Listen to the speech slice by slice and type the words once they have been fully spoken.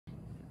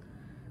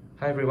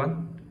Hi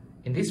everyone,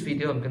 in this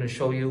video I'm going to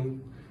show you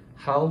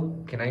how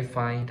can I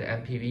find the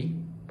NPV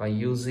by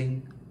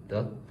using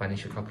the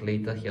financial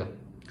calculator here.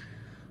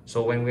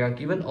 So when we are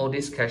given all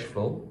this cash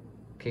flow,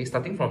 okay,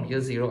 starting from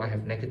year 0 I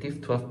have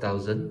negative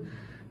 12,000,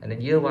 and then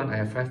year 1 I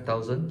have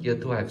 5,000, year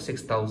 2 I have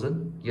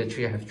 6,000, year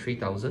 3 I have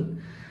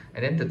 3,000,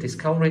 and then the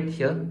discount rate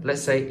here,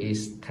 let's say,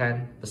 is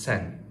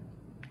 10%.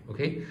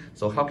 Okay,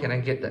 so how can I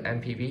get the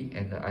NPV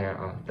and the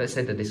IRR? Let's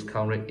say the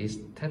discount rate is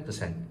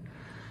 10%.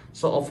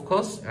 So of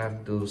course, I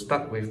have to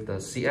start with the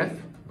CF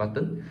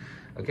button.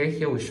 Okay,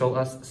 here will show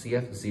us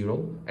CF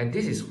 0, and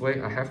this is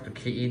where I have to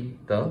key in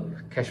the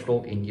cash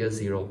flow in year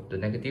 0, the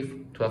negative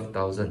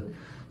 12,000.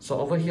 So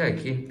over here I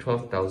key in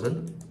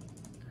 12,000,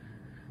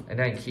 and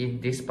then I key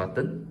in this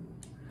button.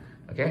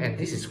 Okay, and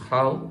this is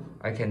how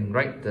I can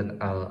write the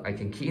I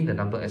can key in the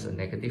number as a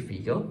negative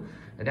figure,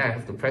 and then I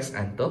have to press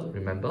enter,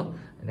 remember,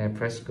 and then I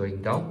press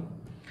going down.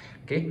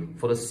 Okay,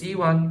 for the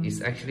C1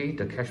 is actually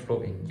the cash flow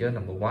in year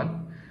number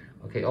 1.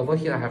 Okay, over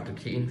here I have to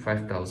key in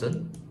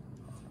 5,000,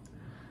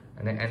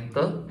 and then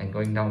enter and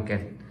going down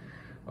again.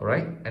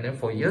 Alright, and then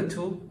for year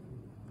 2,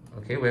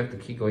 okay, we have to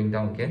key going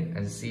down again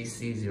and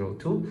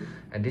CC02,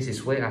 and this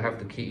is where I have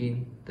to key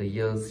in the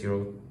year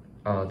 0,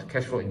 the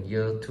cash flow in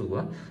year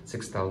 2,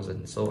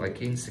 6,000. So I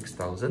key in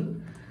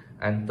 6,000,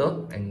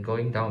 enter and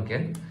going down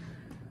again.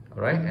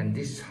 Alright, and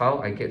this is how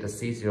I get the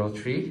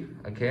C03.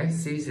 Okay,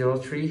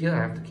 C03 here I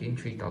have to key in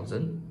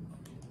 3,000,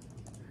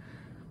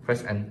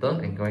 press enter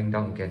and going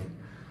down again.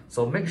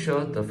 So make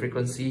sure the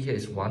frequency here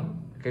is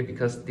 1, okay,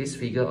 because this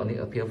figure only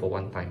appears for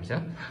 1 time,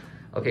 yeah?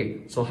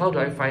 Okay, so how do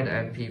I find the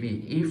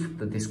NPV if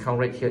the discount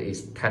rate here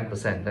is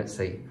 10%, let's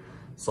say?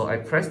 So I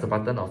press the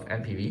button of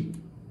NPV,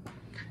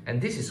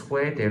 and this is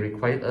where they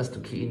require us to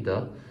key in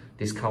the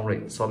discount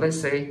rate. So let's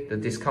say the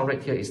discount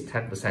rate here is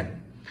 10%.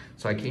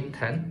 So I key in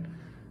 10,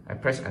 I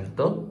press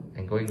enter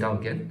and going down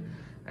again.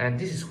 And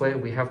this is where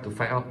we have to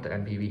find out the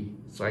NPV.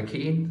 So I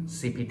key in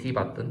CPT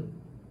button,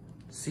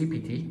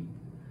 CPT,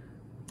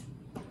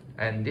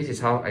 and this is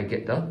how I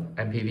get the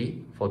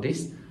NPV for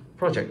this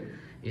project.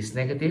 It's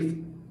negative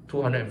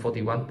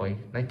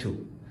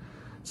 241.92.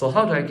 So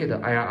how do I get the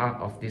IRR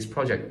of this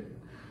project?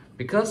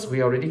 Because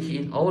we already key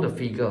in all the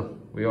figure,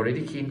 we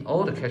already key in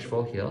all the cash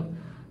flow here.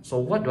 So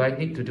what do I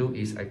need to do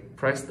is I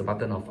press the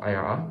button of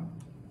IRR,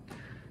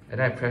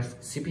 and I press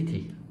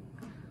CPT,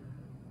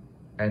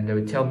 and they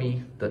will tell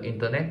me the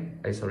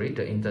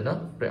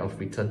internal rate of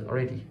return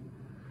already.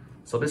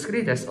 So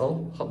basically that's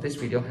all. Hope this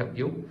video helped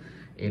you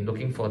in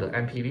looking for the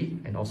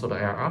NPV and also the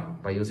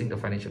IRR by using the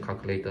financial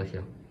calculator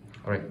here.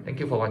 Alright, thank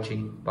you for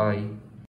watching. Bye.